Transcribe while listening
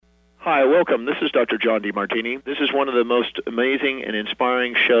Hi, welcome. This is Dr. John DeMartini. This is one of the most amazing and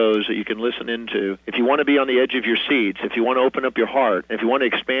inspiring shows that you can listen into. If you want to be on the edge of your seats, if you want to open up your heart, if you want to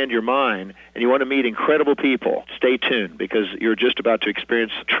expand your mind, and you want to meet incredible people, stay tuned because you're just about to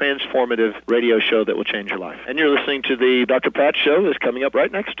experience a transformative radio show that will change your life. And you're listening to the Dr. Pat Show that's coming up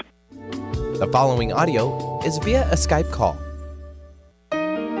right next. The following audio is via a Skype call.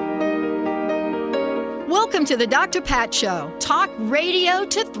 Welcome to the Dr. Pat Show. Talk radio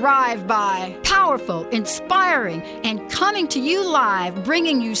to thrive by. Powerful, inspiring, and coming to you live,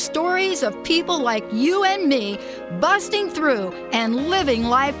 bringing you stories of people like you and me, busting through and living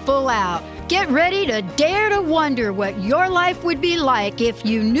life full out. Get ready to dare to wonder what your life would be like if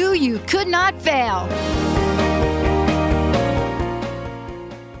you knew you could not fail.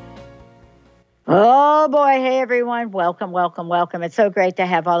 Oh boy, hey everyone, welcome. It's so great to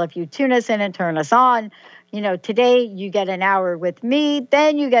have all of you tune us in and turn us on. You know, today you get an hour with me,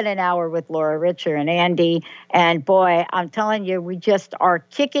 then you get an hour with Laura, Richard, and Andy. And boy, I'm telling you, we just are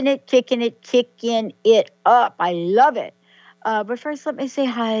kicking it up. I love it. But first, let me say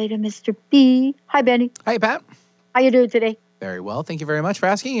hi to Mr. B. Hi, Benny. Hi, Pat. How you doing today? Very well. Thank you very much for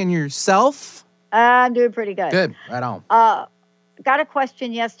asking. And yourself? I'm doing pretty good. Good. Right on. Got a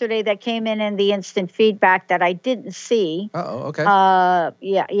question yesterday that came in the instant feedback that I didn't see. Okay.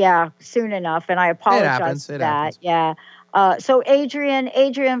 Yeah, soon enough, and I apologize for that. Happens. Yeah. So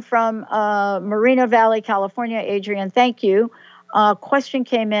Adrian from Moreno Valley, California. Adrian, thank you. Question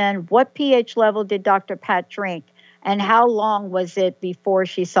came in: what pH level did Dr. Pat drink, and how long was it before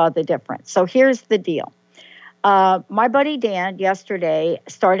she saw the difference? So here's the deal. My buddy Dan yesterday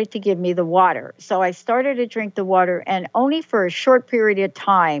started to give me the water. So I started to drink the water, and only for a short period of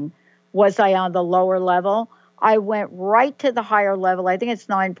time was I on the lower level. I went right to the higher level. I think it's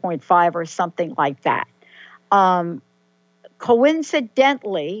 9.5 or something like that.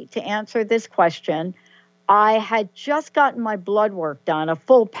 Coincidentally, to answer this question, I had just gotten my blood work done, a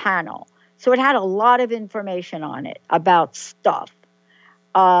full panel. So it had a lot of information on it about stuff.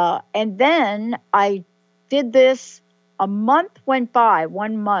 And then I did this, one month went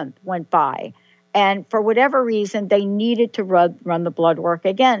by, and for whatever reason, they needed to run the blood work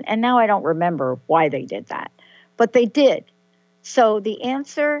again. And now I don't remember why they did that, but they did. So the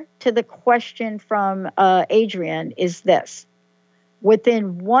answer to the question from Adrian is this.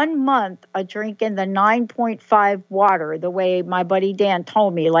 Within 1 month of drinking the 9.5 water, the way my buddy Dan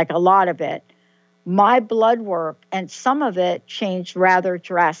told me, like a lot of it, my blood work and some of it changed rather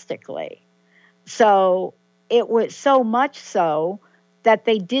drastically. So it was so much so that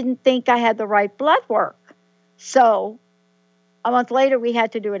they didn't think I had the right blood work. So a month later, we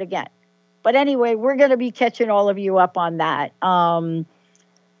had to do it again. But anyway, we're going to be catching all of you up on that.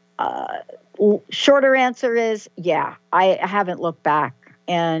 Shorter answer is, yeah, I haven't looked back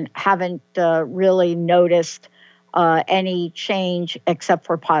and haven't really noticed any change except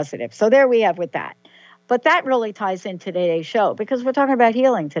for positive. So there we have with that. But that really ties into today's show because we're talking about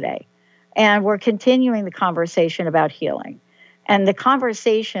healing today. And we're continuing the conversation about healing. And the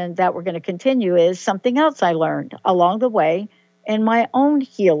conversation that we're going to continue is something else I learned along the way in my own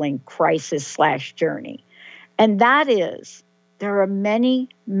healing crisis/journey. And that is, there are many,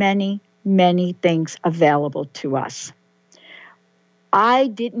 many, many things available to us. I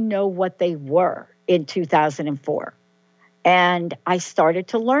didn't know what they were in 2004. And I started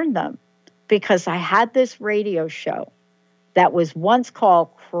to learn them because I had this radio show that was once called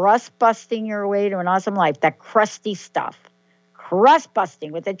Crust Busting Your Way to an Awesome Life, that crusty stuff. Crust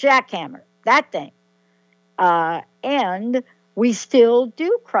busting with a jackhammer, that thing. And we still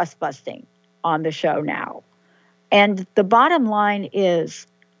do crust busting on the show now. And the bottom line is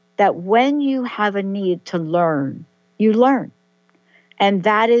that when you have a need to learn, you learn. And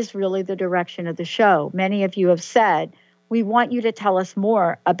that is really the direction of the show. Many of you have said, we want you to tell us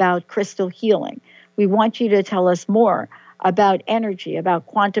more about crystal healing. We want you to tell us more about energy, about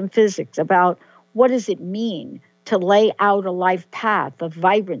quantum physics, about what does it mean to lay out a life path of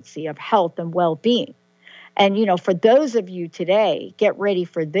vibrancy, of health and well-being. And, you know, for those of you today, get ready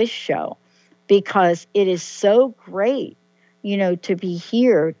for this show because it is so great, you know, to be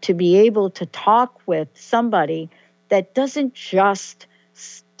here, to be able to talk with somebody that doesn't just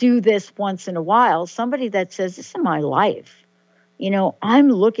do this once in a while, somebody that says, this is my life. You know, I'm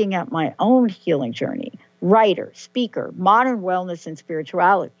looking at my own healing journey. Writer, speaker, modern wellness and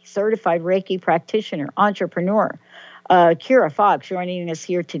spirituality, certified Reiki practitioner, entrepreneur, Kiera Fogg joining us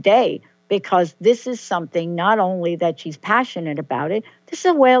here today because this is something not only that she's passionate about it, this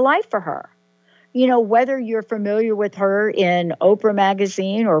is a way of life for her. You know, whether you're familiar with her in Oprah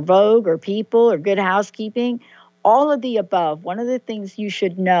magazine or Vogue or People or Good Housekeeping, all of the above, one of the things you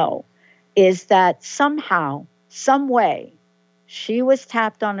should know is that somehow, some way, she was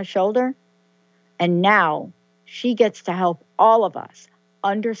tapped on the shoulder, and now she gets to help all of us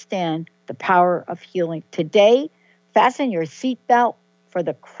understand the power of healing. Today, fasten your seatbelt for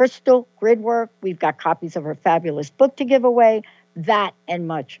the Crystal Gridwork. We've got copies of her fabulous book to give away, that and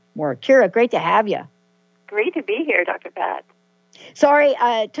much more. Kiera, great to have you. Great to be here, Dr. Pat. Sorry,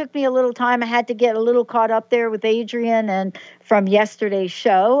 it took me a little time. I had to get a little caught up there with Adrian and from yesterday's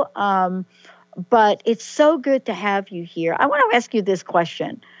show. But it's so good to have you here. I want to ask you this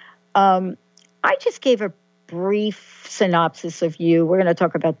question. I just gave a brief synopsis of you. We're going to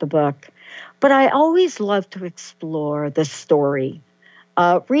talk about the book. But I always love to explore the story.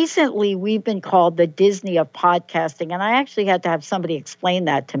 Recently, we've been called the Disney of podcasting, and I actually had to have somebody explain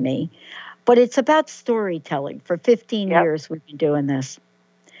that to me. But it's about storytelling. For 15 years, we've been doing this.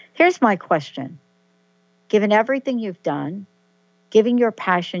 Here's my question. Given everything you've done, giving your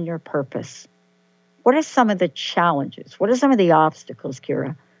passion your purpose, what are some of the challenges? What are some of the obstacles,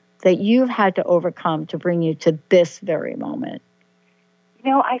 Kiera, that you've had to overcome to bring you to this very moment?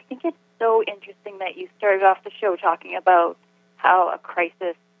 I think it's so interesting that you started off the show talking about how a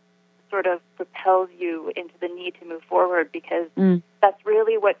crisis sort of propels you into the need to move forward, because that's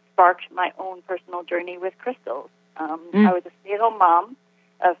really what sparked my own personal journey with crystals. I was a stay-at-home mom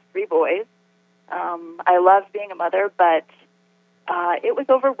of 3 boys. I loved being a mother, but it was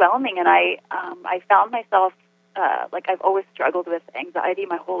overwhelming, and I found myself, I've always struggled with anxiety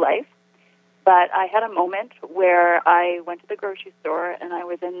my whole life, but I had a moment where I went to the grocery store, and I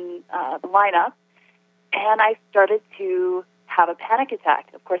was in the lineup, and I started to have a panic attack.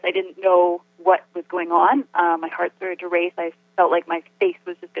 Of course, I didn't know what was going on. My heart started to race. I felt like my face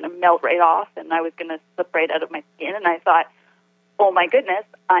was just going to melt right off, and I was going to slip right out of my skin, and I thought, oh my goodness,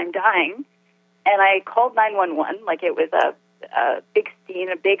 I'm dying. And I called 911 like it was a big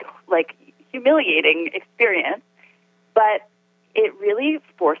scene, a big, humiliating experience. But it really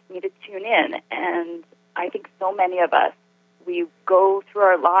forced me to tune in. And I think so many of us, we go through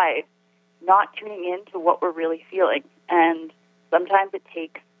our lives not tuning in to what we're really feeling. And sometimes it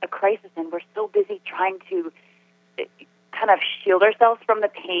takes a crisis, and we're so busy trying to kind of shield ourselves from the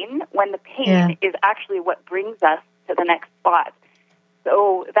pain when the pain is actually what brings us to the next spot.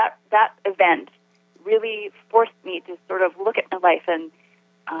 So that event really forced me to sort of look at my life, and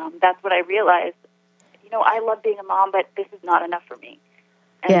that's what I realized. I love being a mom, but this is not enough for me.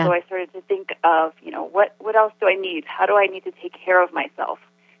 And so I started to think of, what else do I need? How do I need to take care of myself?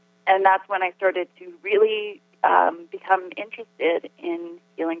 And that's when I started to really become interested in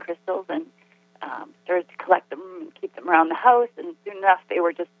healing crystals, and started to collect them and keep them around the house. And soon enough, they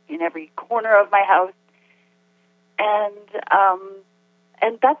were just in every corner of my house. And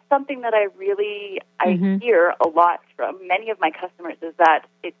that's something that I hear a lot from many of my customers, is that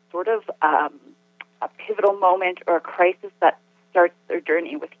it's sort of a pivotal moment or a crisis that starts their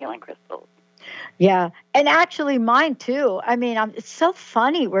journey with healing crystals. Yeah. And actually mine too. I mean, it's so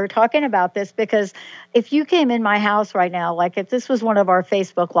funny we're talking about this, because if you came in my house right now, like if this was one of our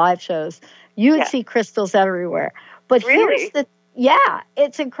Facebook Live shows, you would see crystals everywhere. But here's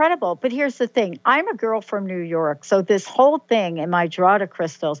it's incredible. But here's the thing. I'm a girl from New York. So this whole thing and my draw to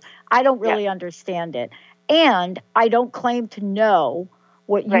crystals, I don't really understand it. And I don't claim to know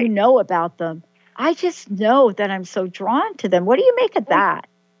what you know about them. I just know that I'm so drawn to them. What do you make of that?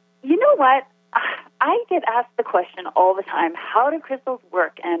 You know what? I get asked the question all the time, how do crystals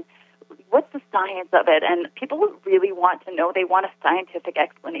work, and what's the science of it? And people really want to know. They want a scientific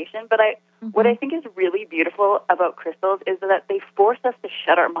explanation. But what I think is really beautiful about crystals is that they force us to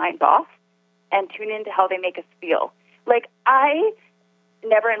shut our minds off and tune into how they make us feel. Like, I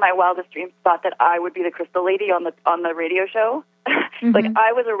never in my wildest dreams thought that I would be the crystal lady on the radio show. Like,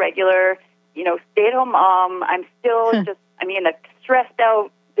 I was a regular, stay-at-home mom. I'm still a stressed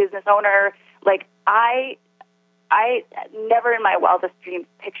out business owner. Like, I never in my wildest dreams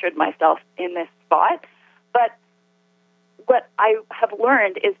pictured myself in this spot. But what I have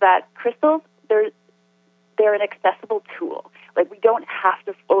learned is that crystals, they're an accessible tool. Like, we don't have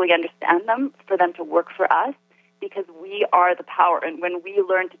to fully understand them for them to work for us, because we are the power. And when we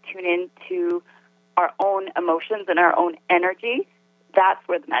learn to tune into our own emotions and our own energy, that's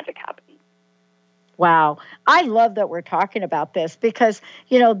where the magic happens. Wow. I love that we're talking about this, because,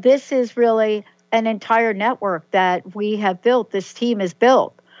 this is really an entire network that we have built. This team is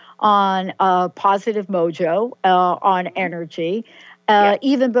built on positive mojo, on energy,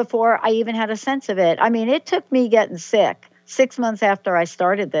 even before I even had a sense of it. I mean, it took me getting sick 6 months after I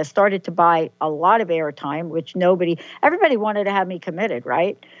started to buy a lot of airtime, which everybody wanted to have me committed,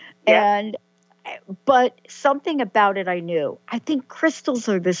 right? Yeah. And but something about it I knew. I think crystals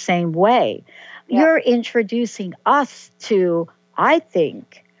are the same way. Yeah. You're introducing us to, I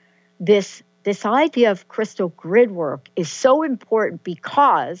think, this idea of crystal grid work is so important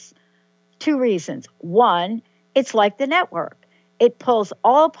because 2 reasons. One, it's like the network. It pulls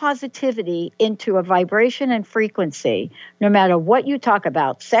all positivity into a vibration and frequency, no matter what you talk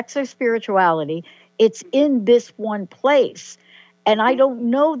about, sex or spirituality, it's in this one place. And I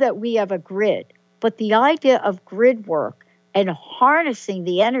don't know that we have a grid, but the idea of grid work and harnessing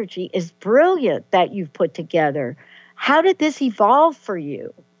the energy is brilliant that you've put together. How did this evolve for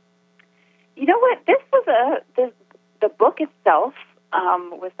you? You know what? This was the book itself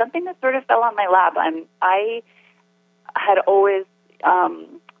was something that sort of fell on my lap. I had always,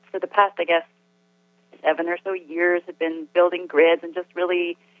 for the past, I guess, 7 or so years, had been building grids and just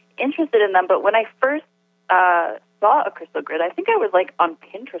really interested in them. But when I first saw a crystal grid, I think I was like on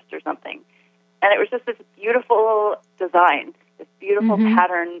Pinterest or something. And it was just this beautiful design, this beautiful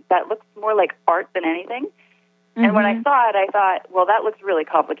pattern that looks more like art than anything. And when I saw it, I thought, well, that looks really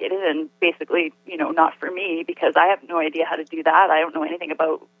complicated and basically, not for me because I have no idea how to do that. I don't know anything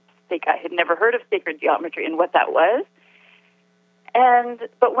about I had never heard of sacred geometry and what that was.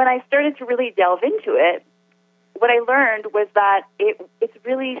 But when I started to really delve into it, what I learned was that it's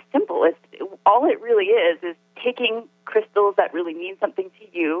really simple. All it really is taking crystals that really mean something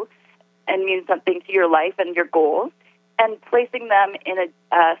to you and mean something to your life and your goals and placing them in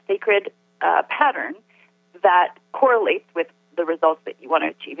a sacred pattern that correlates with the results that you want to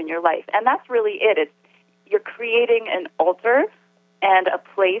achieve in your life. And that's really it. You're creating an altar and a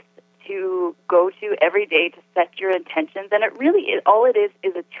place to go to every day to set your intentions. And it really is, all it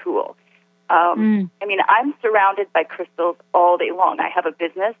is a tool. I mean, I'm surrounded by crystals all day long. I have a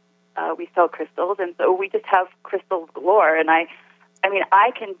business. We sell crystals, and so we just have crystals galore. And I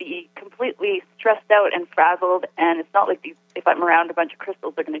can be completely stressed out and frazzled, and it's not like if I'm around a bunch of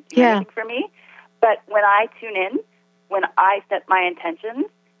crystals, they're going to do anything for me. But when I tune in, when I set my intentions,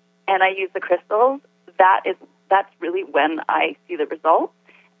 and I use the crystals, that's really when I see the results.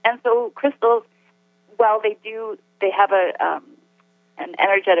 And so crystals, while they have an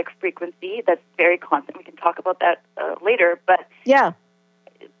energetic frequency that's very constant. We can talk about that later. But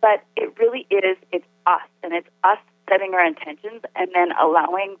it really is. It's us, and it's us setting our intentions and then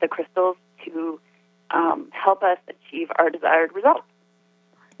allowing the crystals to help us achieve our desired results.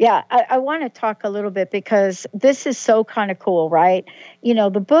 Yeah, I want to talk a little bit because this is so kind of cool, right?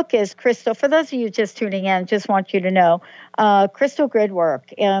 The book is Crystal. For those of you just tuning in, just want you to know, Crystal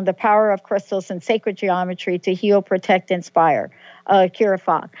Gridwork and the Power of Crystals and Sacred Geometry to Heal, Protect, Inspire, Kiera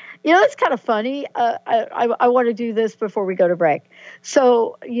Fogg. It's kind of funny. I want to do this before we go to break.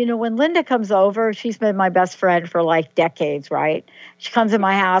 So, when Linda comes over, she's been my best friend for like decades, right? She comes in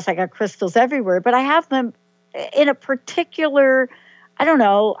my house. I got crystals everywhere, but I have them in a particular, I don't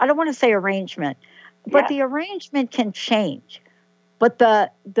want to say arrangement, but the arrangement can change. But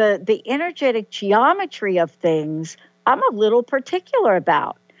the energetic geometry of things, I'm a little particular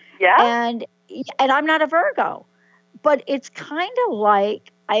about. Yeah. And I'm not a Virgo, but it's kind of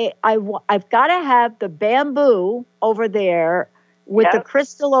like I've got to have the bamboo over there with the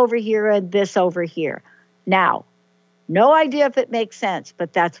crystal over here and this over here. Now, no idea if it makes sense,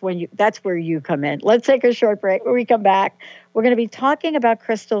 but that's where you come in. Let's take a short break. When we come back, we're going to be talking about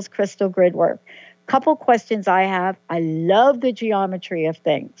crystals, crystal grid work. Couple questions I have. I love the geometry of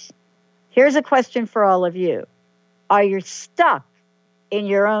things. Here's a question for all of you. Are you stuck in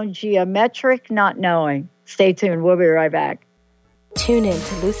your own geometric not knowing? Stay tuned. We'll be right back. Tune in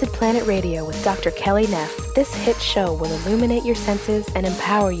to Lucid Planet Radio with Dr. Kelly Neff. This hit show will illuminate your senses and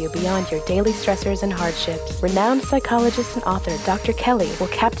empower you beyond your daily stressors and hardships. Renowned psychologist and author Dr. Kelly will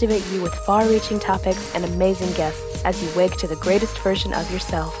captivate you with far-reaching topics and amazing guests as you wake to the greatest version of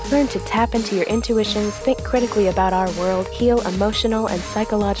yourself. Learn to tap into your intuitions, think critically about our world, heal emotional and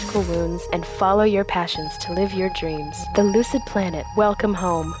psychological wounds, and follow your passions to live your dreams. The Lucid Planet. Welcome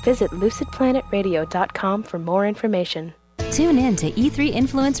home. Visit lucidplanetradio.com for more information. Tune in to E3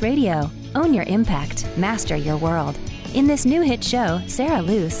 Influence Radio. Own your impact. Master your world. In this new hit show, Sarah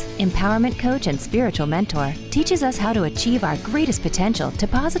Luce, empowerment coach and spiritual mentor, teaches us how to achieve our greatest potential to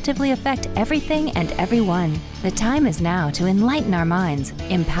positively affect everything and everyone. The time is now to enlighten our minds,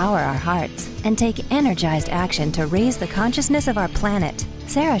 empower our hearts, and take energized action to raise the consciousness of our planet.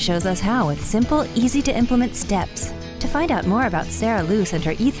 Sarah shows us how with simple, easy-to-implement steps. To find out more about Sarah Luce and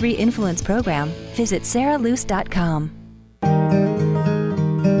her E3 Influence program, visit sarahluce.com.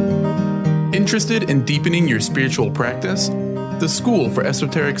 Interested in deepening your spiritual practice? The School for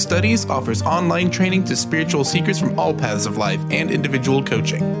Esoteric Studies offers online training to spiritual seekers from all paths of life and individual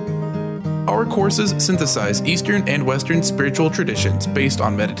coaching. Our courses synthesize Eastern and Western spiritual traditions based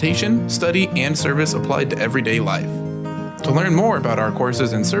on meditation, study, and service applied to everyday life. To learn more about our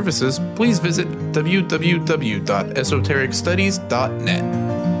courses and services, please visit www.esotericstudies.net.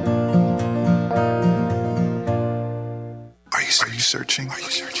 Are you searching?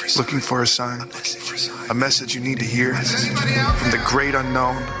 Looking for a sign? A message you need to hear? From the great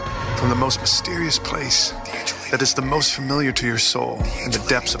unknown? From the most mysterious place that is the most familiar to your soul in the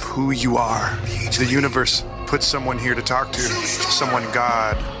depths of who you are? The universe put someone here to talk to, someone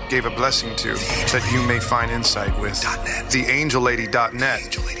God gave a blessing to, that you may find insight with. TheAngelLady.net.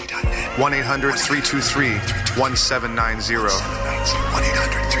 1-800-323-1790.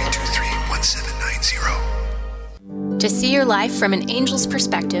 1-800-323-1790. To see your life from an angel's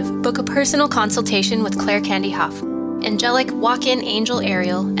perspective, book a personal consultation with Claire Candy Huff, angelic walk-in angel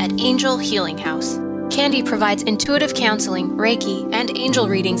Ariel at Angel Healing House. Candy provides intuitive counseling, Reiki, and angel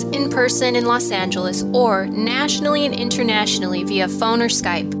readings in person in Los Angeles or nationally and internationally via phone or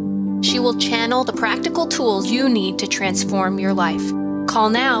Skype. She will channel the practical tools you need to transform your life. Call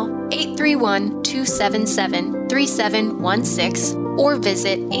now 831-277-3716 or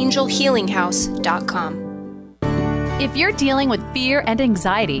visit angelhealinghouse.com. If you're dealing with fear and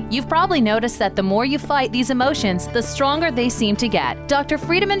anxiety, you've probably noticed that the more you fight these emotions, the stronger they seem to get. Dr.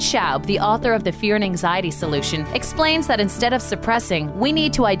 Friedemann Schaub, the author of The Fear and Anxiety Solution, explains that instead of suppressing, we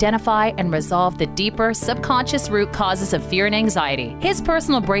need to identify and resolve the deeper, subconscious root causes of fear and anxiety. His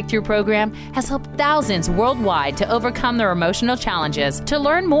personal breakthrough program has helped thousands worldwide to overcome their emotional challenges. To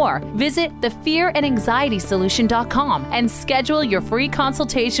learn more, visit thefearandanxietysolution.com and schedule your free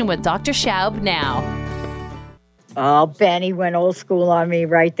consultation with Dr. Schaub now. Oh, Benny went old school on me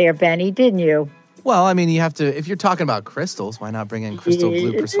right there, Benny, didn't you? Well, I mean, you have to, if you're talking about crystals, why not bring in crystal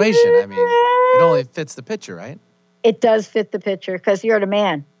blue persuasion? I mean, it only fits the picture, right? It does fit the picture because you're the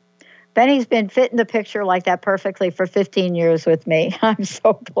man. Benny's been fitting the picture like that perfectly for 15 years with me. I'm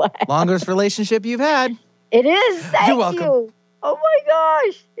so glad. Longest relationship you've had. It is. Thank You're welcome. you. Oh, my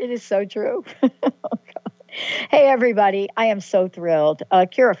gosh. It is so true. Oh, God. Hey, everybody. I am so thrilled.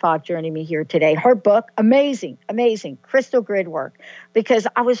 Kiera Fogg joining me here today. Her book, amazing, Crystal Gridwork, because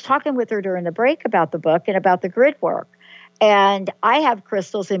I was talking with her during the break about the book and about the grid work. And I have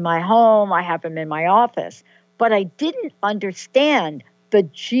crystals in my home. I have them in my office. But I didn't understand the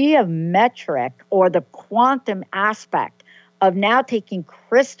geometric or the quantum aspect of now taking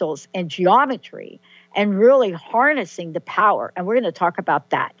crystals and geometry and really harnessing the power. And we're going to talk about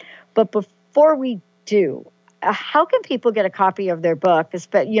that. But before we do, how can people get a copy of their book,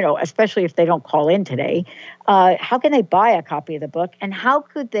 especially if they don't call in today? How can they buy a copy of the book? And how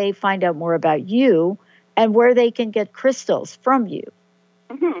could they find out more about you and where they can get crystals from you?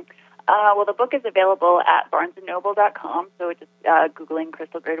 Mm-hmm. Well, the book is available at barnesandnoble.com, so just Googling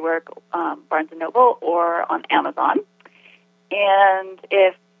Crystal Gridwork, Barnes & Noble, or on Amazon. And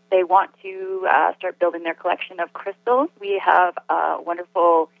if they want to start building their collection of crystals, we have a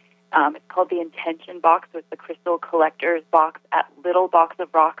wonderful it's called the Intention Box with the Crystal Collector's Box at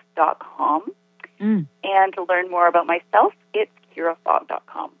littleboxofrocks.com. And to learn more about myself, it's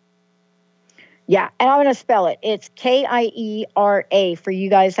KieraFogg.com. Yeah, and I'm going to spell it. It's Kiera for you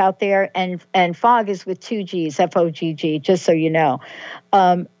guys out there, and Fogg is with 2 G's, Fogg, just so you know.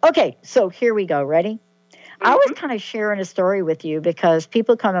 Okay, so here we go. Ready? I was kind of sharing a story with you because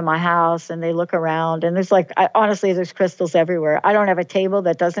people come in my house and they look around and there's honestly, there's crystals everywhere. I don't have a table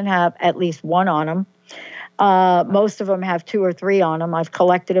that doesn't have at least one on them. Most of them have 2 or 3 on them. I've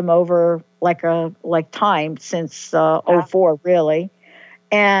collected them over time since 04, really.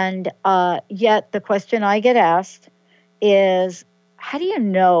 And yet the question I get asked is, how do you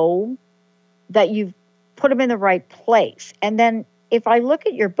know that you've put them in the right place? And then if I look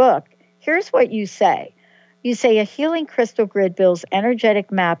at your book, here's what you say. You say a healing crystal grid builds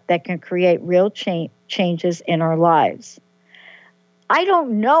energetic map that can create real changes in our lives. I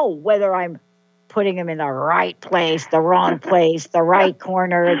don't know whether I'm putting them in the right place, the wrong place, the right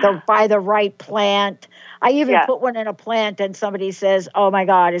corner, by the right plant. I even put one in a plant and somebody says, oh my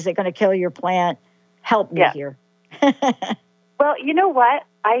God, is it going to kill your plant? Help me here. Well, you know what?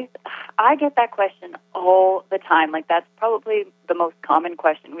 I get that question all the time. That's probably the most common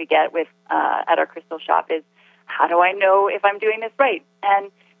question we get with at our crystal shop is, how do I know if I'm doing this right? And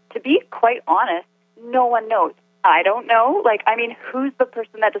to be quite honest, no one knows. I don't know. Who's the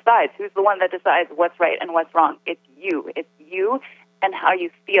person that decides? Who's the one that decides what's right and what's wrong? It's you. It's you and how you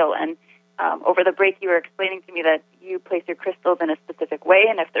feel. And over the break, you were explaining to me that you place your crystals in a specific way,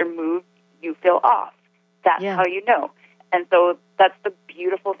 and if they're moved, you feel off. That's how you know. And so that's the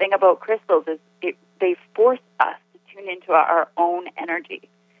beautiful thing about crystals is they force us to tune into our own energy.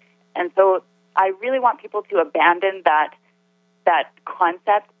 And so I really want people to abandon that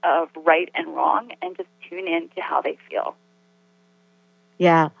concept of right and wrong and just tune in to how they feel.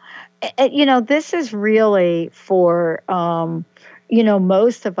 Yeah. This is really for,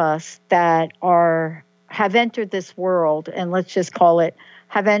 most of us that have entered this world, and let's just call it,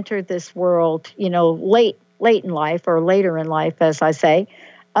 have entered this world, late in life or later in life, as I say.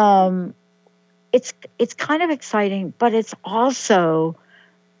 It's kind of exciting, but it's also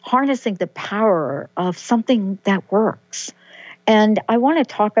harnessing the power of something that works. And I want to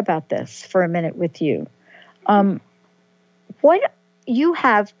talk about this for a minute with you. What you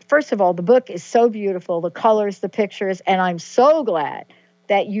have, first of all, the book is so beautiful, the colors, the pictures, and I'm so glad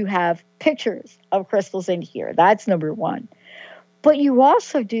that you have pictures of crystals in here. That's number one. But you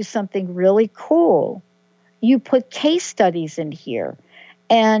also do something really cool. You put case studies in here.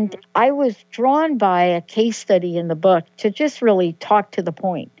 And I was drawn by a case study in the book to just really talk to the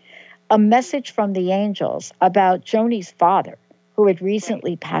point. A message from the angels about Joni's father, who had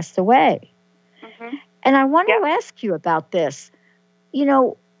recently passed away. Mm-hmm. And I want to ask you about this.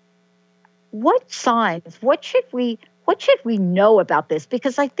 What signs, what should we know about this?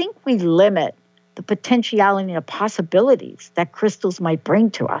 Because I think we limit the potentiality and the possibilities that crystals might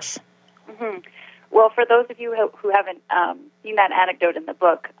bring to us. Mm-hmm. Well, for those of you who haven't seen that anecdote in the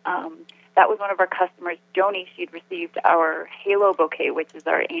book, that was one of our customers, Joni. She'd received our Halo bouquet, which is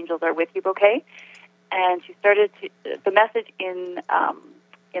our Angels Are With You bouquet. And she started the message in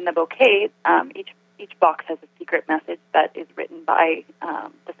the bouquet, each box has a secret message that is written by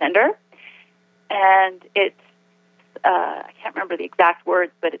the sender. And it's, I can't remember the exact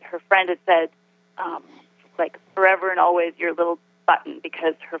words, but her friend had said, like, forever and always your little button,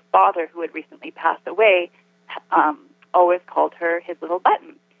 because her father, who had recently passed away, always called her his little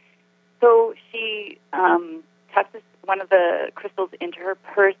button. So she tucked one of the crystals into her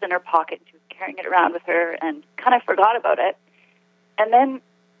purse in her pocket, and she was carrying it around with her and kind of forgot about it. And then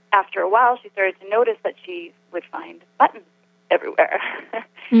after a while, she started to notice that she would find buttons everywhere.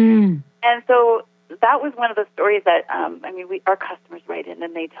 And so that was one of the stories that, our customers write in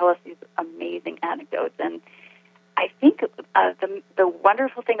and they tell us these amazing anecdotes. And I think the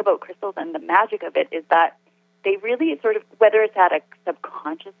wonderful thing about crystals and the magic of it is that they really sort of, whether it's at a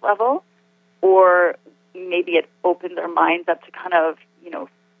subconscious level or maybe it opens our minds up to kind of,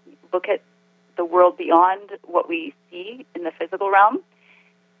 look at the world beyond what we see in the physical realm,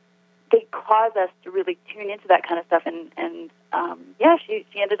 they cause us to really tune into that kind of stuff. And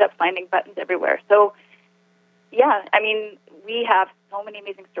she ended up finding buttons everywhere. So, we have so many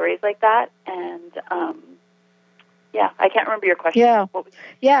amazing stories like that. And, I can't remember your question.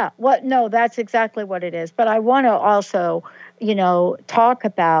 Well, no, that's exactly what it is. But I want to also, talk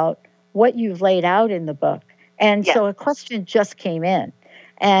about what you've laid out in the book. And so a question just came in.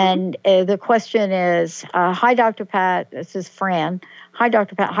 And the question is, hi, Dr. Pat. This is Fran. Hi,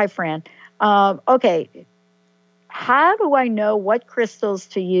 Dr. Pat. Hi, Fran. Okay. How do I know what crystals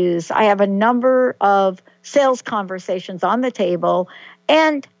to use? I have a number of sales conversations on the table,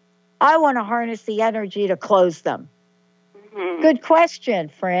 and I want to harness the energy to close them. Mm-hmm. Good question,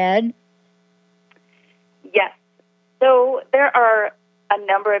 Fran. Yes. So there are a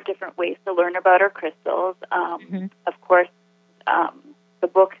number of different ways to learn about our crystals. Of course, the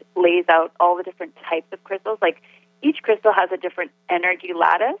book lays out all the different types of crystals. Like, each crystal has a different energy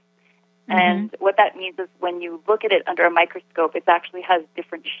lattice. And what that means is when you look at it under a microscope, it actually has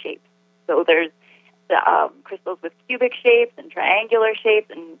different shapes. So there's crystals with cubic shapes and triangular shapes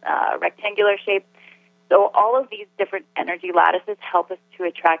and rectangular shapes. So all of these different energy lattices help us to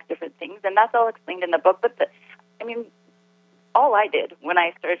attract different things. And that's all explained in the book. But all I did when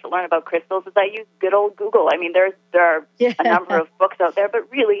I started to learn about crystals is I used good old Google. There are a number of books out there,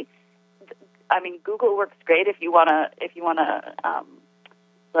 but really, Google works great if you wanna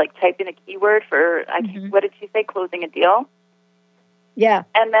type in a keyword for what did she say? Closing a deal. Yeah.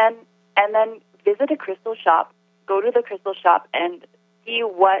 And then visit a crystal shop. Go to the crystal shop and see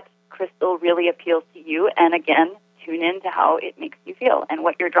what crystal really appeals to you. And again, tune in to how it makes you feel and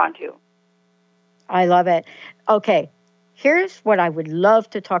what you're drawn to. I love it. Okay. Here's what I would love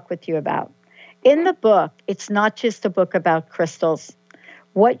to talk with you about. In the book, it's not just a book about crystals.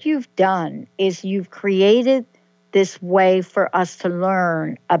 What you've done is you've created this way for us to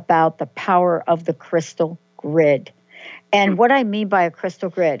learn about the power of the crystal grid. And what I mean by a crystal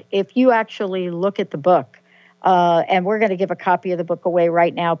grid, if you actually look at the book, and we're going to give a copy of the book away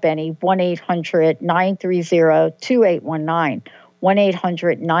right now, Benny, 1-800-930-2819,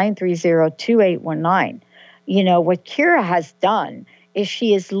 1-800-930-2819. What Kiera has done is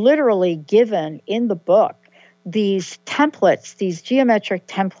she is literally given in the book these templates, these geometric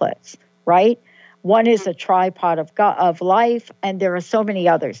templates, right? One is a tripod of life, and there are so many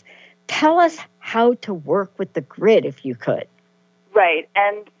others. Tell us how to work with the grid, if you could. Right.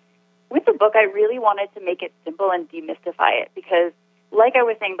 And with the book, I really wanted to make it simple and demystify it because, like I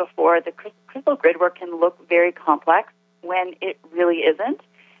was saying before, the Crystal Gridwork can look very complex when it really isn't.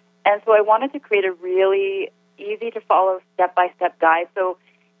 And so I wanted to create a really easy-to-follow step-by-step guide. So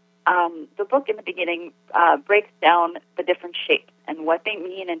the book in the beginning breaks down the different shapes and what they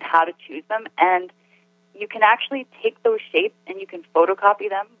mean and how to choose them. And you can actually take those shapes and you can photocopy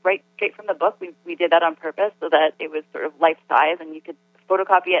them right straight from the book. We did that on purpose so that it was sort of life-size, and you could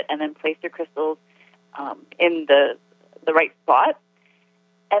photocopy it and then place your crystals in the right spot.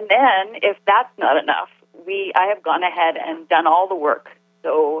 And then, if that's not enough, I have gone ahead and done all the work.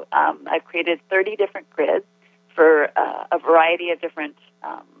 So I've created 30 different grids for a variety of different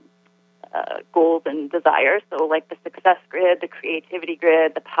goals and desires. So like the success grid, the creativity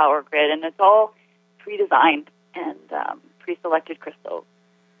grid, the power grid, and it's all pre-designed and pre-selected crystals.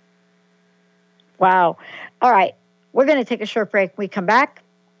 Wow. All right. We're going to take a short break. When we come back,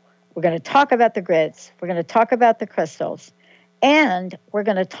 we're going to talk about the grids. We're going to talk about the crystals. And we're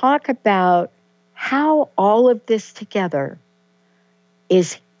going to talk about how all of this together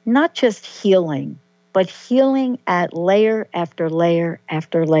is not just healing, but healing at layer after layer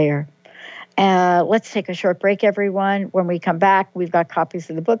after layer. Let's take a short break, everyone. When we come back, we've got copies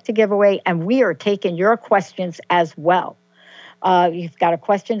of the book to give away, and we are taking your questions as well. You've got a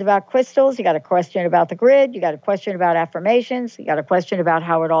question about crystals, you got a question about the grid, you got a question about affirmations, you got a question about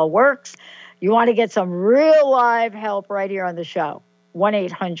how it all works. You want to get some real live help right here on the show.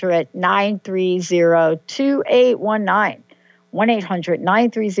 1-800-930-2819.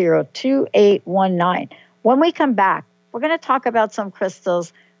 1-800-930-2819. When we come back, we're going to talk about some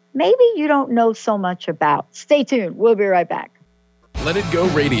crystals maybe you don't know so much about. Stay tuned. We'll be right back. Let It Go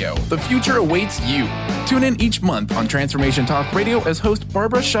Radio. The future awaits you. Tune in each month on Transformation Talk Radio as host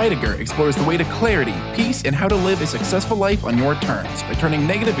Barbara Scheidegger explores the way to clarity, peace, and how to live a successful life on your terms by turning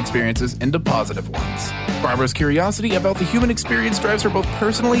negative experiences into positive ones. Barbara's curiosity about the human experience drives her both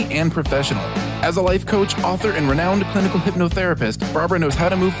personally and professionally. As a life coach, author, and renowned clinical hypnotherapist, Barbara knows how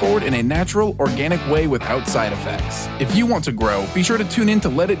to move forward in a natural, organic way without side effects. If you want to grow, be sure to tune in to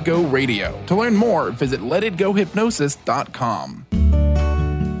Let It Go Radio. To learn more, visit letitgohypnosis.com.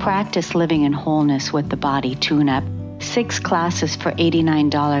 Practice living in wholeness with the body tune-up. 6 classes for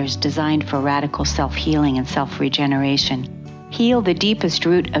 $89 designed for radical self-healing and self-regeneration. Heal the deepest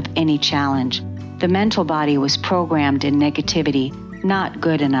root of any challenge. The mental body was programmed in negativity, not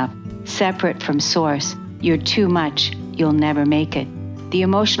good enough, separate from source. You're too much, you'll never make it. The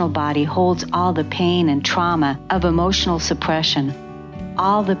emotional body holds all the pain and trauma of emotional suppression,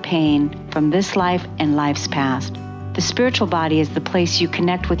 all the pain from this life and life's past. The spiritual body is the place you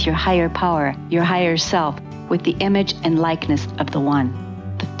connect with your higher power, your higher self, with the image and likeness of the One.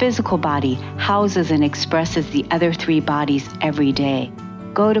 The physical body houses and expresses the other 3 bodies every day.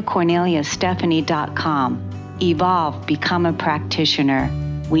 Go to CorneliaStephanie.com. Evolve, become a practitioner.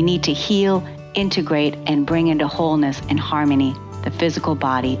 We need to heal, integrate, and bring into wholeness and harmony the physical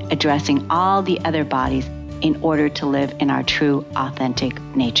body, addressing all the other bodies in order to live in our true, authentic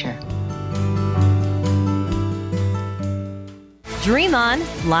nature. Dream on,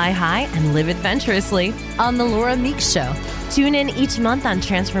 fly high, and live adventurously on The Laura Meeks Show. Tune in each month on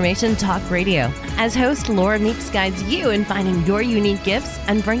Transformation Talk Radio as host Laura Meeks guides you in finding your unique gifts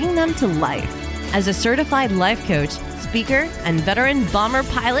and bringing them to life. As a certified life coach, speaker, and veteran bomber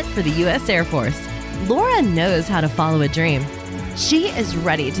pilot for the U.S. Air Force, Laura knows how to follow a dream. She is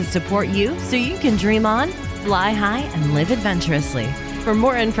ready to support you so you can dream on, fly high, and live adventurously. For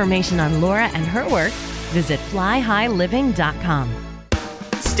more information on Laura and her work, visit flyhighliving.com.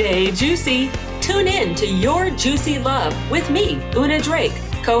 Stay juicy. Tune in to Your Juicy Love with me, Una Drake,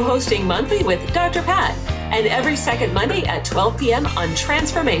 co-hosting monthly with Dr. Pat, and every second Monday at 12 p.m. on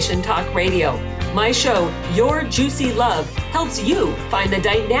Transformation Talk Radio. My show, Your Juicy Love, helps you find the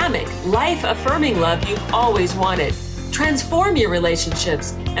dynamic, life-affirming love you've always wanted. Transform your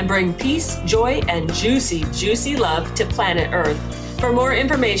relationships and bring peace, joy, and juicy, juicy love to planet Earth. For more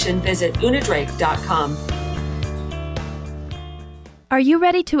information, visit unadrake.com. Are you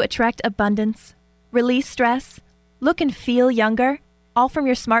ready to attract abundance, release stress, look and feel younger, all from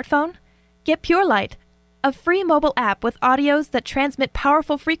your smartphone? Get Pure Light, a free mobile app with audios that transmit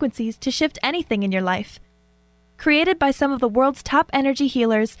powerful frequencies to shift anything in your life. Created by some of the world's top energy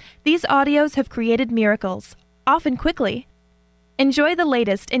healers, these audios have created miracles, often quickly. Enjoy the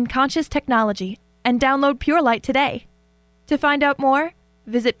latest in conscious technology and download Pure Light today. To find out more,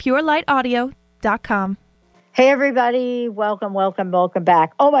 visit purelightaudio.com. Hey, everybody. Welcome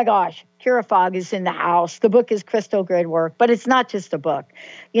back. Oh, my gosh. Kiera Fogg is in the house. The book is Crystal Gridwork, but it's not just a book.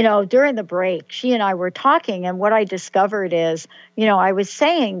 During the break, she and I were talking, and what I discovered is, I was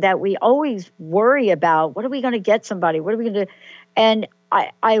saying that we always worry about, what are we going to get somebody? What are we going to do? And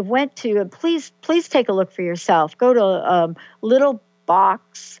I went to, please take a look for yourself. Go to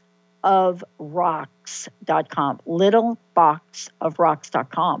littleboxofrocks.com,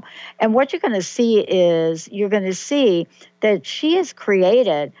 littleboxofrocks.com. And what you're going to see is that she has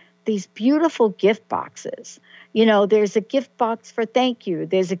created these beautiful gift boxes. There's a gift box for thank you.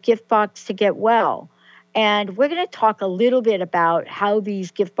 There's a gift box to get well. And we're going to talk a little bit about how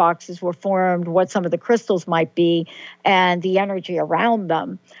these gift boxes were formed, what some of the crystals might be, and the energy around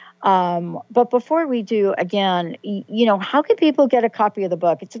them. But before we do, again, how can people get a copy of the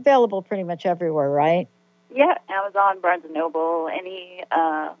book? It's available pretty much everywhere, right? Yeah, Amazon, Barnes & Noble, any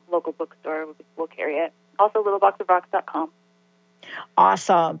local bookstore will carry it. Also, littleboxofrocks.com.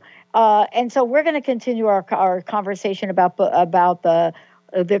 Awesome. And so we're going to continue our conversation about the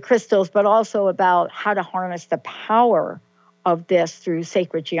crystals, but also about how to harness the power of this through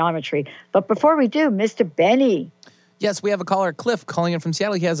sacred geometry. But before we do, Mr. Benny. Yes, we have a caller, Cliff, calling in from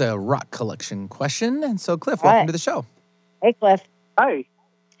Seattle. He has a rock collection question. And so, Cliff, welcome to the show. Hey, Cliff. Hi.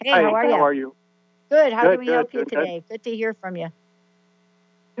 Hey, how are you? How are you? Good. How can we help you today? Good to hear from you.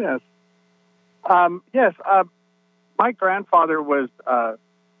 Yes. My grandfather was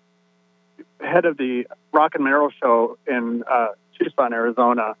head of the Rock and Mineral Show in Tucson,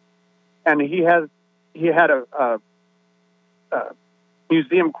 Arizona, and he had a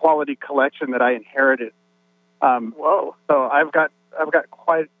museum quality collection that I inherited. So I've got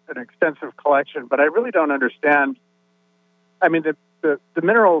quite an extensive collection, but I really don't understand. I mean, the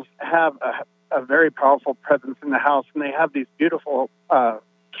minerals have a very powerful presence in the house, and they have these beautiful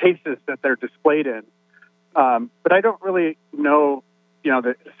cases that they're displayed in. But I don't really know,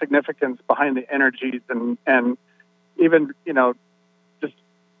 the significance behind the energies and even, just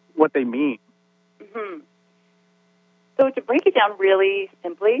what they mean. Mm-hmm. So to break it down really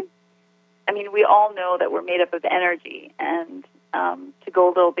simply, I mean, we all know that we're made up of energy. And to go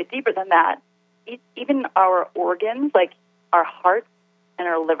a little bit deeper than that, even our organs, like our hearts and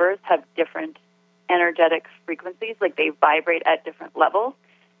our livers, have different energetic frequencies, like they vibrate at different levels.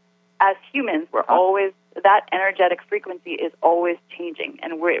 As humans, that energetic frequency is always changing,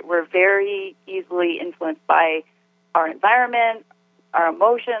 and we're very easily influenced by our environment, our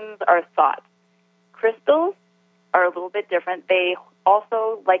emotions, our thoughts. Crystals are a little bit different. They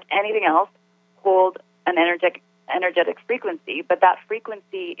also, like anything else, hold an energetic frequency, but that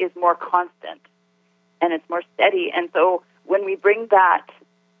frequency is more constant and it's more steady. And so when we bring that,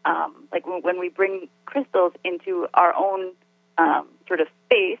 when we bring crystals into our own sort of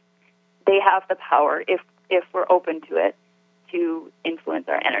space, they have the power, if we're open to it, to influence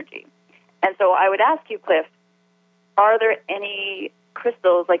our energy. And so I would ask you, Cliff, are there any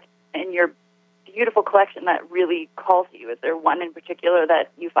crystals, like in your beautiful collection, that really calls to you? Is there one in particular that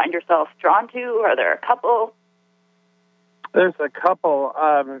you find yourself drawn to? Or are there a couple? There's a couple.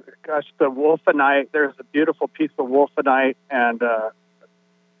 The wolfenite. There's a beautiful piece of wolfenite, and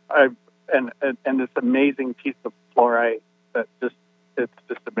this amazing piece of fluorite that it's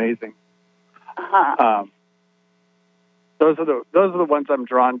just amazing. Uh-huh. Those are the ones I'm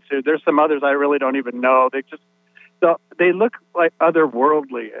drawn to. There's some others I really don't even know. They look like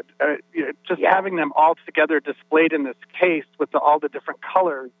otherworldly. Having them all together displayed in this case with all the different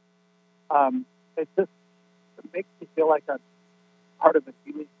colors, it makes me feel like I'm part of a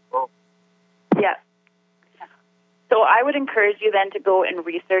unique world. Yes. So I would encourage you then to go and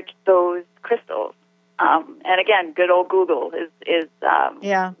research those crystals. And again, good old Google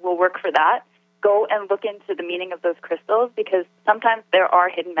will work for that. Go and look into the meaning of those crystals, because sometimes there are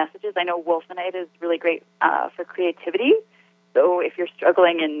hidden messages. I know wolfenite is really great for creativity. So if you're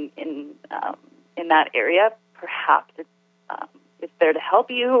struggling in that area, perhaps it's there to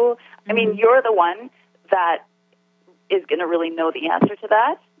help you. Mm-hmm. I mean, you're the one that is going to really know the answer to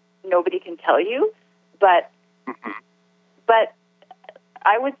that. Nobody can tell you, but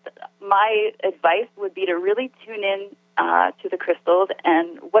my advice would be to really tune in to the crystals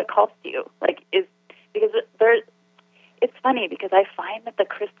and what calls to you. It's funny because I find that the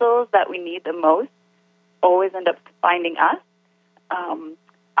crystals that we need the most always end up finding us.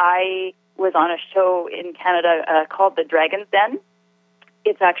 I was on a show in Canada called The Dragon's Den.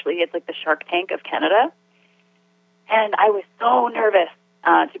 It's like the Shark Tank of Canada. And I was so nervous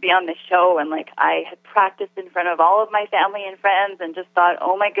to be on this show, and like I had practiced in front of all of my family and friends, and just thought,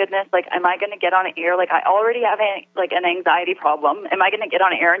 oh my goodness, like, am I going to get on air? Like, I already have an anxiety problem. Am I going to get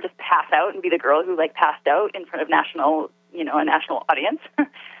on air and just pass out and be the girl who like passed out in front of a national audience?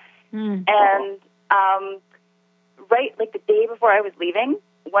 And right, like the day before I was leaving,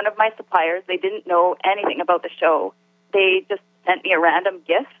 one of my suppliers, they didn't know anything about the show. They just sent me a random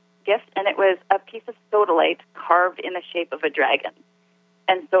gift, and it was a piece of sodalite carved in the shape of a dragon.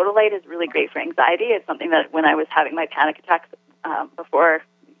 And sodalite is really great for anxiety. It's something that when I was having my panic attacks before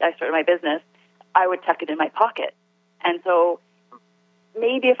I started my business, I would tuck it in my pocket. And so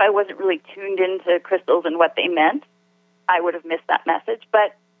maybe if I wasn't really tuned into crystals and what they meant, I would have missed that message.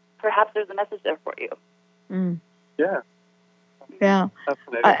 But perhaps there's a message there for you. Yeah. Yeah.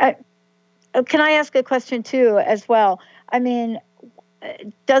 Fascinating. Can I ask a question too, as well? I mean,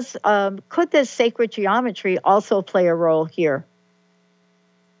 could this sacred geometry also play a role here?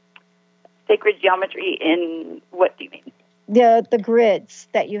 Sacred geometry in what do you mean? The grids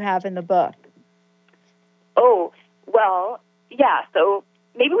that you have in the book. Oh, well, yeah. So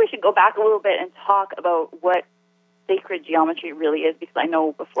maybe we should go back a little bit and talk about what sacred geometry really is, because I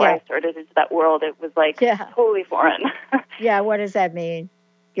know before I started into that world, it was like totally foreign. Yeah, what does that mean?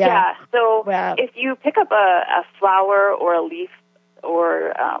 Yeah, so if you pick up a flower or a leaf,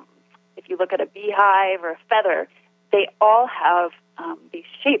 or if you look at a beehive or a feather, they all have these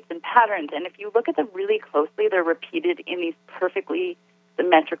shapes and patterns. And if you look at them really closely, they're repeated in these perfectly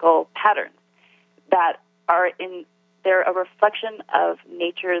symmetrical patterns that they're a reflection of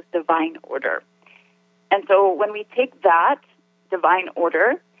nature's divine order. And so when we take that divine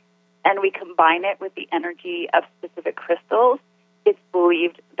order and we combine it with the energy of specific crystals, it's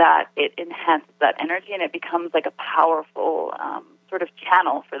believed that it enhances that energy, and it becomes like a powerful sort of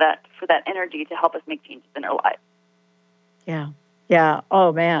channel for that energy to help us make changes in our lives. Yeah.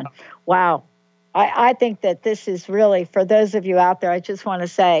 Oh, man. Wow. I think that this is really, for those of you out there, I just want to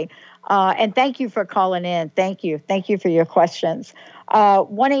say, and thank you for calling in. Thank you. Thank you for your questions.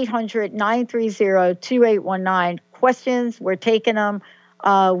 1-800-930-2819. Questions, we're taking them.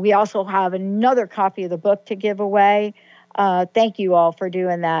 We also have another copy of the book to give away. Thank you all for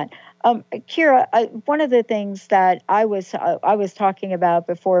doing that. Kiera, one of the things that I was talking about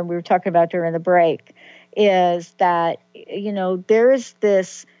before, and we were talking about during the break, is that, there's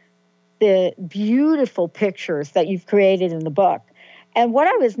the beautiful pictures that you've created in the book. And what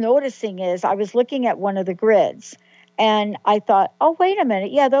I was noticing is I was looking at one of the grids, and I thought, oh, wait a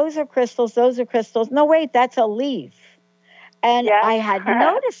minute. Yeah, those are crystals. No, wait, that's a leaf. And I had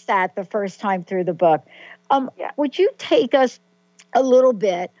noticed that the first time through the book. Would you take us a little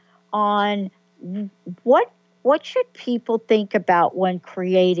bit on what should people think about when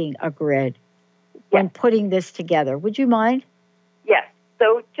creating a grid, when putting this together? Would you mind? Yes.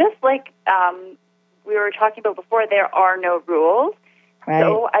 So just like we were talking about before, there are no rules. Right.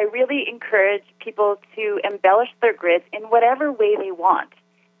 So I really encourage people to embellish their grids in whatever way they want.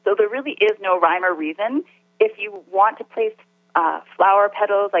 So there really is no rhyme or reason. If you want to place flower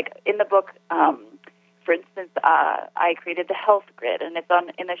petals, like in the book, for instance, I created the health grid, and it's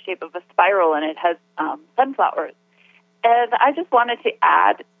in the shape of a spiral, and it has sunflowers. And I just wanted to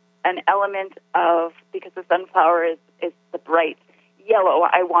add an element of, because the sunflower is the bright yellow,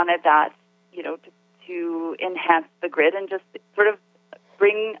 I wanted that, to enhance the grid and just sort of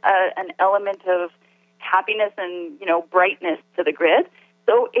bring an element of happiness and, brightness to the grid.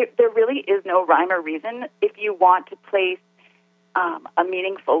 So there really is no rhyme or reason. If you want to place a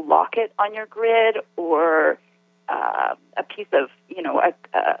meaningful locket on your grid, or a piece of,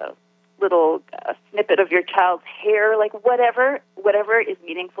 a little snippet of your child's hair, like whatever is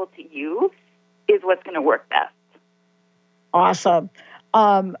meaningful to you is what's going to work best. Awesome.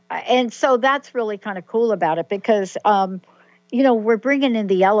 And so that's really kind of cool about it, because, we're bringing in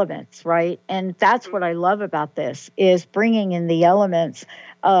the elements, right? And that's what I love about this, is bringing in the elements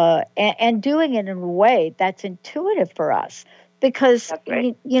and doing it in a way that's intuitive for us. Because,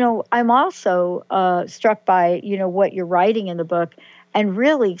 right. I'm also struck by, what you're writing in the book, and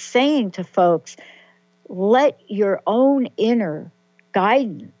really saying to folks, let your own inner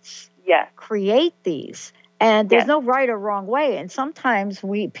guidance create these. And there's no right or wrong way. And sometimes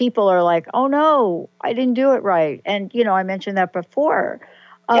people are like, oh, no, I didn't do it right. And, I mentioned that before.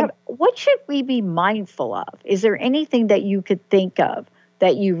 What should we be mindful of? Is there anything that you could think of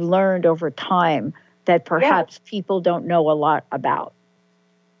that you've learned over time that perhaps people don't know a lot about?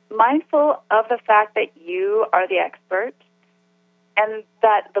 Mindful of the fact that you are the expert, and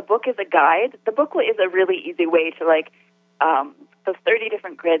that the book is a guide. The book is a really easy way to, those 30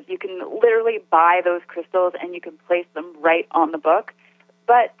 different grids. You can literally buy those crystals and you can place them right on the book.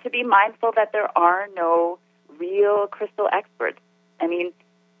 but to be mindful that there are no real crystal experts. I mean,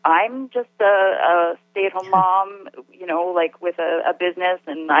 I'm just a stay-at-home mom, like with a business,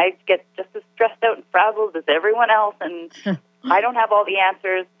 and I get just as stressed out and frazzled as everyone else, and I don't have all the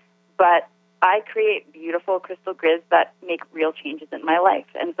answers, but I create beautiful crystal grids that make real changes in my life.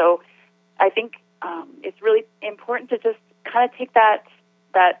 And so I think it's really important to just kind of take that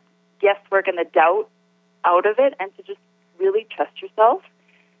guesswork and the doubt out of it and to just really trust yourself.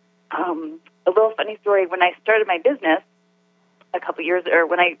 A little funny story, when I started my business a couple years, or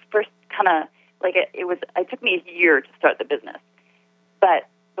when I first kind of, it took me a year to start the business. But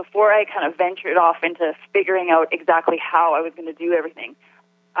before I kind of ventured off into figuring out exactly how I was going to do everything,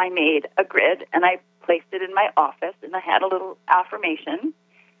 I made a grid and I placed it in my office, and I had a little affirmation.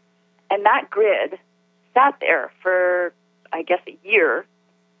 And that grid sat there for, I guess, a year.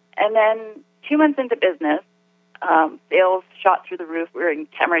 And then 2 months into business, sales shot through the roof. We were in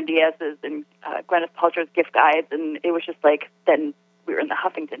Cameron Diaz's and Gwyneth Paltrow's gift guides, and it was just like, then we were in the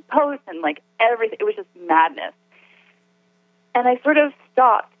Huffington Post, and like everything, it was just madness. And I sort of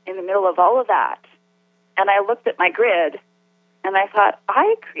stopped in the middle of all of that, and I looked at my grid, and I thought,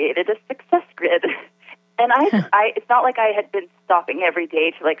 I created a success grid. And it's not like I had been stopping every day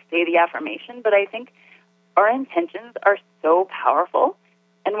to like say the affirmation, but I think our intentions are so powerful.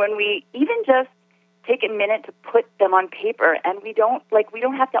 And when we even just take a minute to put them on paper, and we don't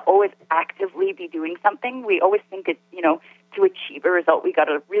have to always actively be doing something. We always think it's, to achieve a result, we got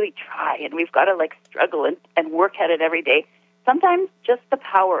to really try, and we've got to like struggle and work at it every day. Sometimes just the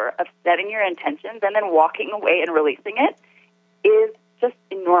power of setting your intentions and then walking away and releasing it is just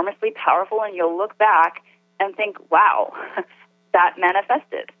enormously powerful, and you'll look back and think, wow, that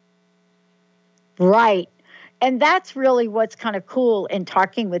manifested. Right. And that's really what's kind of cool in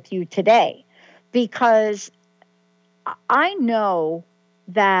talking with you today, because I know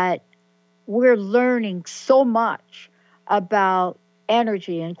that we're learning so much about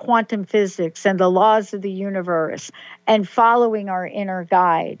energy and quantum physics and the laws of the universe and following our inner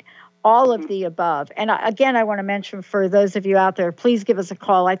guide, all of the above. And again, I want to mention for those of you out there, please give us a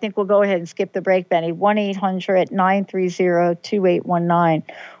call. I think we'll go ahead and skip the break, Benny. 1-800-930-2819.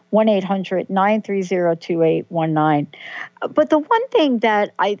 1-800-930-2819. But the one thing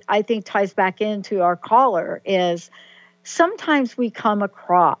that I think ties back into our caller is sometimes we come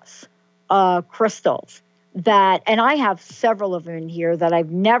across crystals that, and I have several of them in here that I've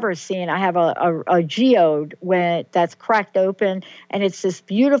never seen. I have a geode that's cracked open, and it's this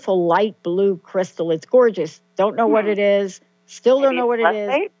beautiful light blue crystal. It's gorgeous. Don't know what it is. Still don't know what it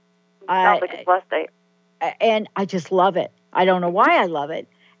is. Sounds like it's blessed. And I just love it. I don't know why I love it,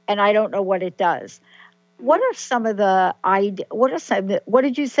 and I don't know what it does. What are some of the what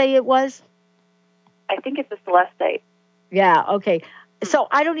did you say it was? I think it's a celestite. Yeah, okay. So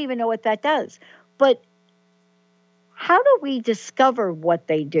I don't even know what that does. But how do we discover what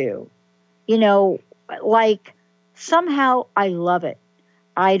they do? Like somehow I love it.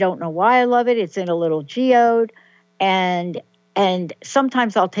 I don't know why I love it. It's in a little geode, and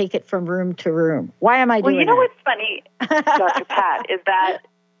sometimes I'll take it from room to room. Why am I doing that? Well, what's funny, Dr. Pat, is that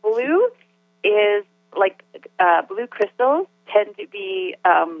blue is like blue crystals tend to be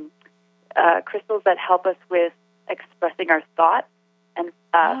crystals that help us with expressing our thoughts and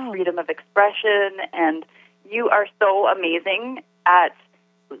freedom of expression. And you are so amazing at,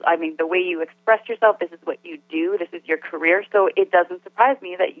 the way you express yourself. This is what you do. This is your career. So it doesn't surprise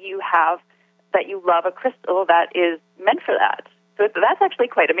me that you love a crystal that is meant for that. So that's actually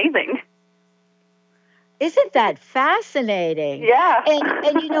quite amazing. Isn't that fascinating? Yeah.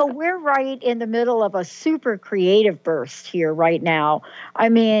 And we're right in the middle of a super creative burst here right now.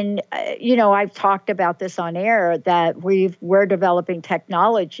 I've talked about this on air that we're developing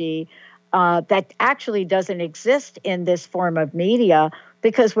technology that actually doesn't exist in this form of media,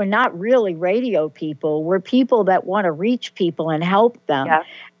 because we're not really radio people. We're people that want to reach people and help them. Yeah.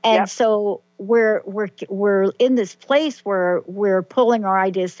 And so we're in this place where we're pulling our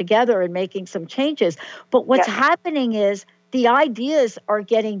ideas together and making some changes. But what's happening is the ideas are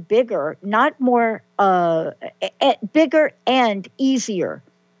getting bigger, not more bigger and easier.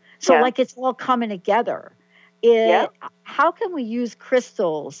 So like it's all coming together. How can we use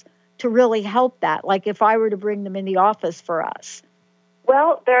crystals to really help that? Like if I were to bring them in the office for us.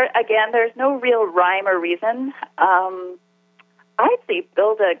 Well, there's no real rhyme or reason. I'd say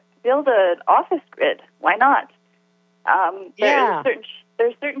build an office grid. Why not?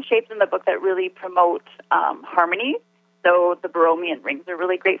 There's certain shapes in the book that really promote harmony. So the Borromean rings are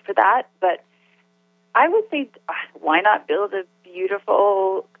really great for that. But I would say, why not build a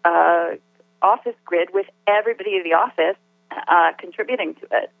beautiful office grid with everybody in the office contributing to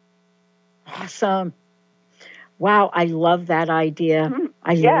it. Awesome. Wow, I love that idea. Mm-hmm.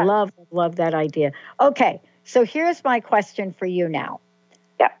 I love that idea. Okay, so here's my question for you now.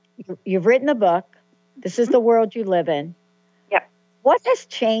 Yeah. You've written a book. This is the world you live in. Yeah. What has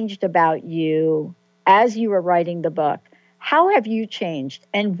changed about you as you were writing the book? How have you changed?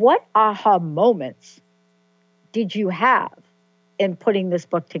 And what aha moments did you have in putting this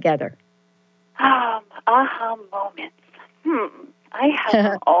book together? Aha moments. I have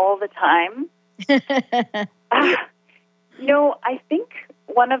them all the time. I think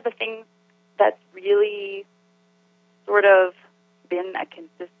one of the things that's really sort of been a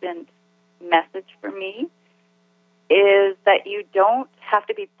consistent message for me is that you don't have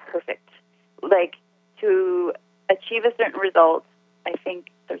to be perfect. Like, to achieve a certain result, I think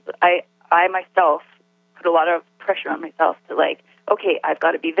I myself put a lot of pressure on myself to, like, okay, I've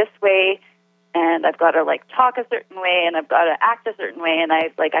got to be this way, and I've got to, like, talk a certain way, and I've got to act a certain way, and I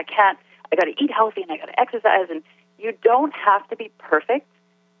got to eat healthy, and I got to exercise, and you don't have to be perfect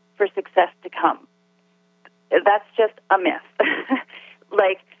for success to come. That's just a myth.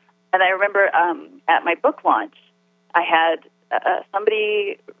 And I remember at my book launch, I had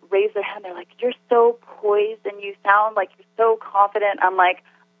somebody raise their hand. They're like, "You're so poised, and you sound like you're so confident." I'm like,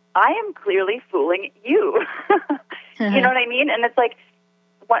 I am clearly fooling you. You know what I mean? And it's like,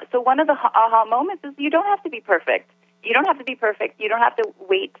 so one of the aha moments is you don't have to be perfect. You don't have to be perfect. You don't have to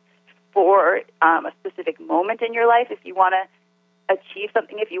wait for a specific moment in your life if you want to achieve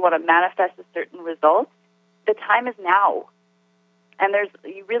something, if you want to manifest a certain result. The time is now, and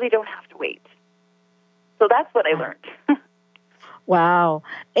you really don't have to wait. So that's what I learned. Wow.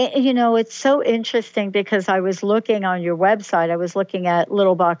 It's so interesting because I was looking on your website. I was looking at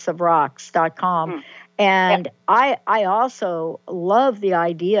littleboxofrocks.com. And I also love the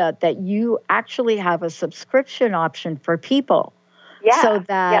idea that you actually have a subscription option for people so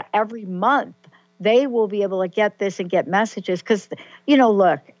that every month they will be able to get this and get messages. Because,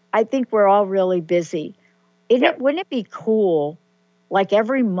 look, I think we're all really busy. Wouldn't it be cool, like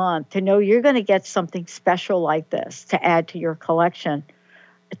every month, to know you're going to get something special like this to add to your collection?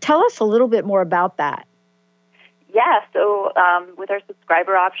 Tell us a little bit more about that. Yeah, so with our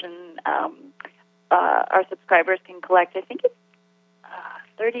subscriber option, our subscribers can collect, I think it's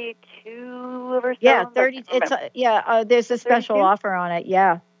 32 or so. Yeah, 30. There's a special 32? offer on it.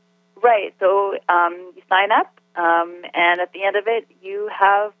 Yeah. Right. So you sign up, and at the end of it, you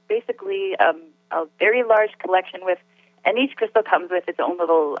have basically a very large collection and each crystal comes with its own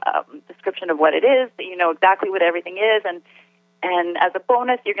little description of what it is, so you know exactly what everything is, and as a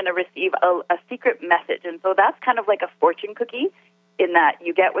bonus, you're going to receive a secret message. And so that's kind of like a fortune cookie, in that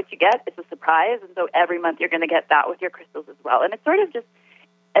you get what you get. It's a surprise, and so every month you're going to get that with your crystals as well. And it's sort of just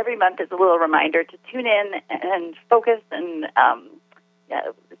every month is a little reminder to tune in and focus, and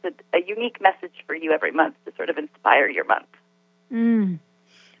it's a unique message for you every month to sort of inspire your month.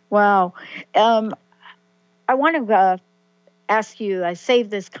 Wow. I want to ask you, I saved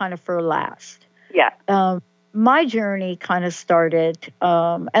this kind of for last. Yeah. My journey kind of started,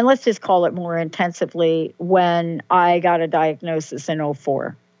 and let's just call it more intensively, when I got a diagnosis in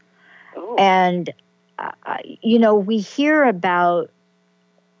 2004. Ooh. And, we hear about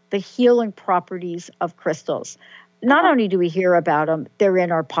the healing properties of crystals. Not only do we hear about them, they're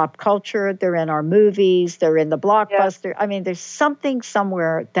in our pop culture, they're in our movies, they're in the blockbuster. Yeah. I mean, there's something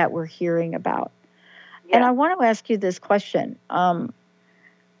somewhere that we're hearing about. Yeah. And I want to ask you this question.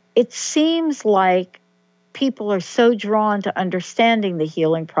 It seems like people are so drawn to understanding the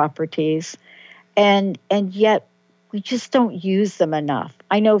healing properties, and yet we just don't use them enough.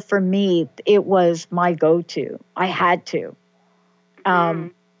 I know for me, it was my go-to. I had to.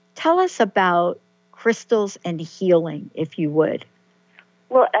 Tell us about crystals and healing, if you would.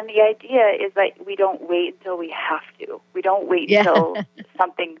 Well, and the idea is that we don't wait until we have to. We don't wait until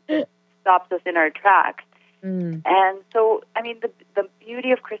something stops us in our tracks. And so, I mean, the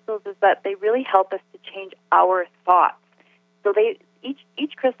beauty of crystals is that they really help us to change our thoughts. So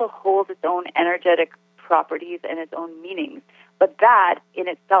each crystal holds its own energetic properties and its own meanings, but that in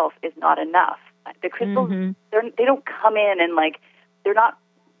itself is not enough. The crystals, they don't come in and, like, they're not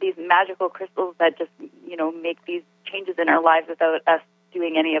these magical crystals that just, make these changes in our lives without us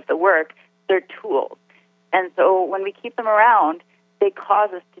doing any of the work. They're tools. And so when we keep them around, they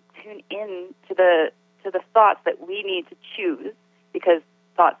cause us to tune in to the thoughts that we need to choose, because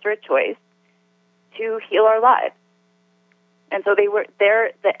thoughts are a choice, to heal our lives. And so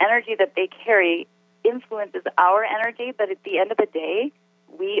the energy that they carry influences our energy, but at the end of the day,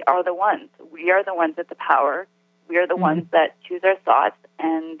 we are the ones. We are the ones with the power. We are the ones that choose our thoughts,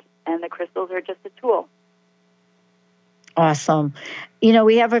 and the crystals are just a tool. Awesome. You know,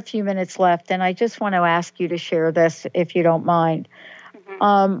 we have a few minutes left, and I just want to ask you to share this, if you don't mind.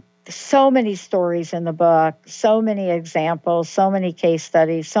 So many stories in the book, so many examples, so many case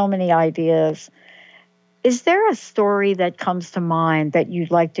studies, so many ideas. Is there a story that comes to mind that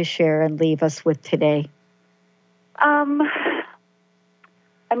you'd like to share and leave us with today? I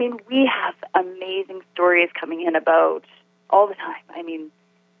mean, we have amazing stories coming in about all the time. I mean,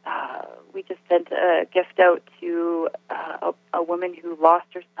 we just sent a gift out to a woman who lost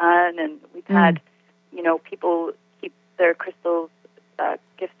her son, and we've had, people keep their crystals,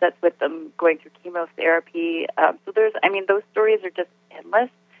 gift sets with them going through chemotherapy. So those stories are just endless.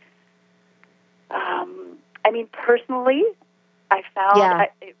 Personally, I found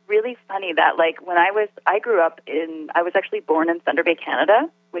it really funny that, when I was actually born in Thunder Bay, Canada,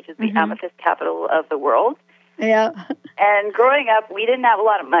 which is the amethyst capital of the world. Yeah. And growing up, we didn't have a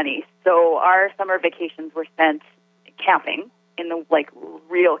lot of money, so our summer vacations were spent camping in the,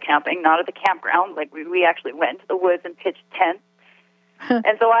 real camping, not at the campground. We actually went to the woods and pitched tents.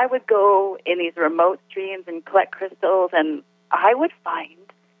 And so I would go in these remote streams and collect crystals, and I would find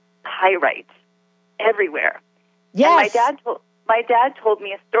pyrite everywhere. Yes. And my dad told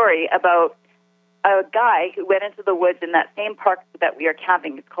me a story about a guy who went into the woods in that same park that we are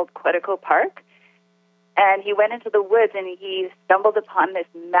camping. It's called Quetico Park. And he went into the woods, and he stumbled upon this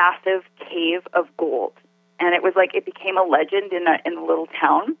massive cave of gold. And it was it became a legend in a little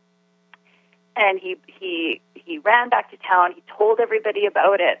town. And he ran back to town. He told everybody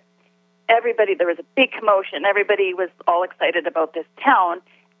about it. There was a big commotion. Everybody was all excited about this town.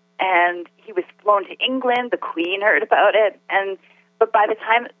 And he was flown to England. The Queen heard about it. But by the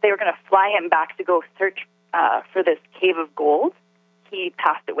time they were going to fly him back to go search for this cave of gold, he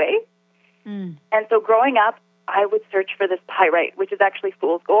passed away. And so growing up, I would search for this pyrite, which is actually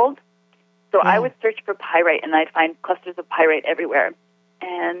fool's gold. So I would search for pyrite, and I'd find clusters of pyrite everywhere.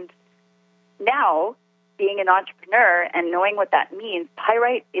 And now, being an entrepreneur and knowing what that means,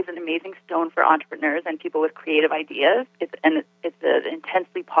 pyrite is an amazing stone for entrepreneurs and people with creative ideas. It's an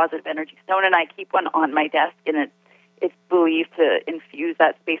intensely positive energy stone, and I keep one on my desk, and it's believed to infuse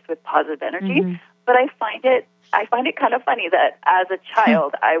that space with positive energy. But I find it kind of funny that as a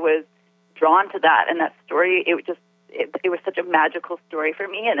child I was drawn to that, and that story, it was such a magical story for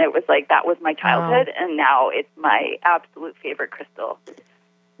me, and it was that was my childhood, and now it's my absolute favorite crystal.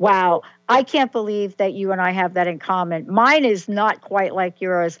 Wow. I can't believe that you and I have that in common. Mine is not quite like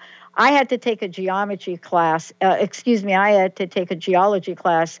yours. I had to take a geometry class. I had to take a geology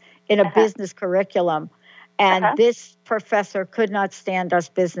class in a business curriculum, and this professor could not stand us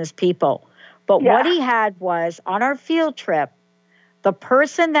business people. But what he had was, on our field trip, the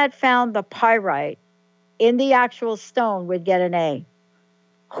person that found the pyrite in the actual stone would get an A.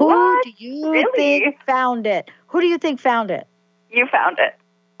 Who do you think found it? Who do you think found it? You found it.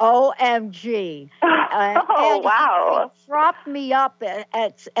 OMG. Oh, wow. He propped me up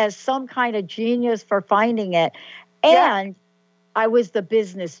as some kind of genius for finding it. And I was the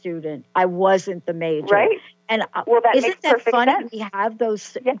business student. I wasn't the major. Right. And that isn't that funny? Sense. We have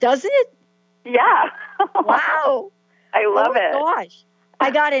those. Doesn't it? Yeah. Wow. I love it. Oh, my gosh. I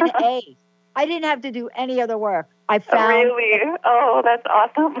got an A. I didn't have to do any other work. I found. Really? Oh, that's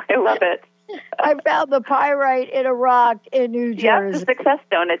awesome. I love it. I found the pyrite in a rock in New Jersey. Yeah, it's a success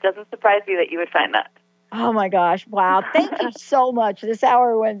stone. It doesn't surprise me that you would find that. Oh, my gosh. Wow. Thank you so much. This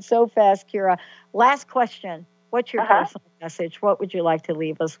hour went so fast, Kiera. Last question. What's your personal message? What would you like to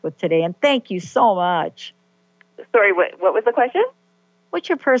leave us with today? And thank you so much. Sorry, what was the question? What's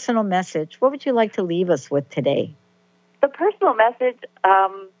your personal message? What would you like to leave us with today? The personal message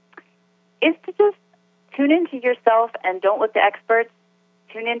is to just tune into yourself and don't look to experts.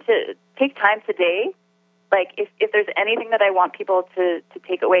 Take time today. If there's anything that I want people to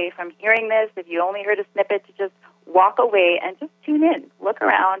take away from hearing this, if you only heard a snippet, to just walk away and just tune in, look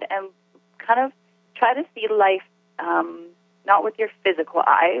around, and kind of try to see life not with your physical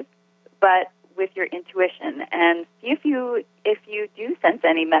eyes, but with your intuition, and see if you do sense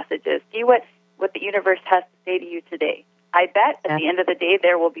any messages. See what the universe has to say to you today. I bet at the end of the day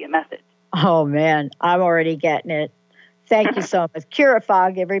there will be a message. Oh, man, I'm already getting it. Thank you so much. Kiera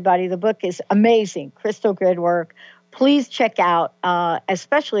Fogg, everybody. The book is amazing. Crystal Gridwork. Please check out,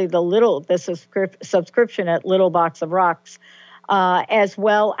 especially the subscription at Little Box of Rocks, as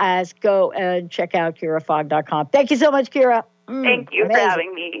well as go and check out KieraFogg.com. Thank you so much, Kiera. Thank you for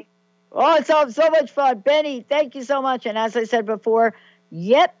having me. Oh, it's so much fun. Benny, thank you so much. And as I said before,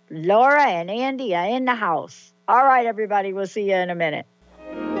 Laura and Andy are in the house. All right, everybody. We'll see you in a minute.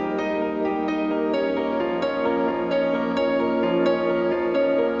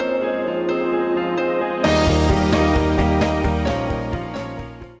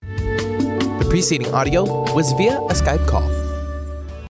 preceding audio was via a Skype call.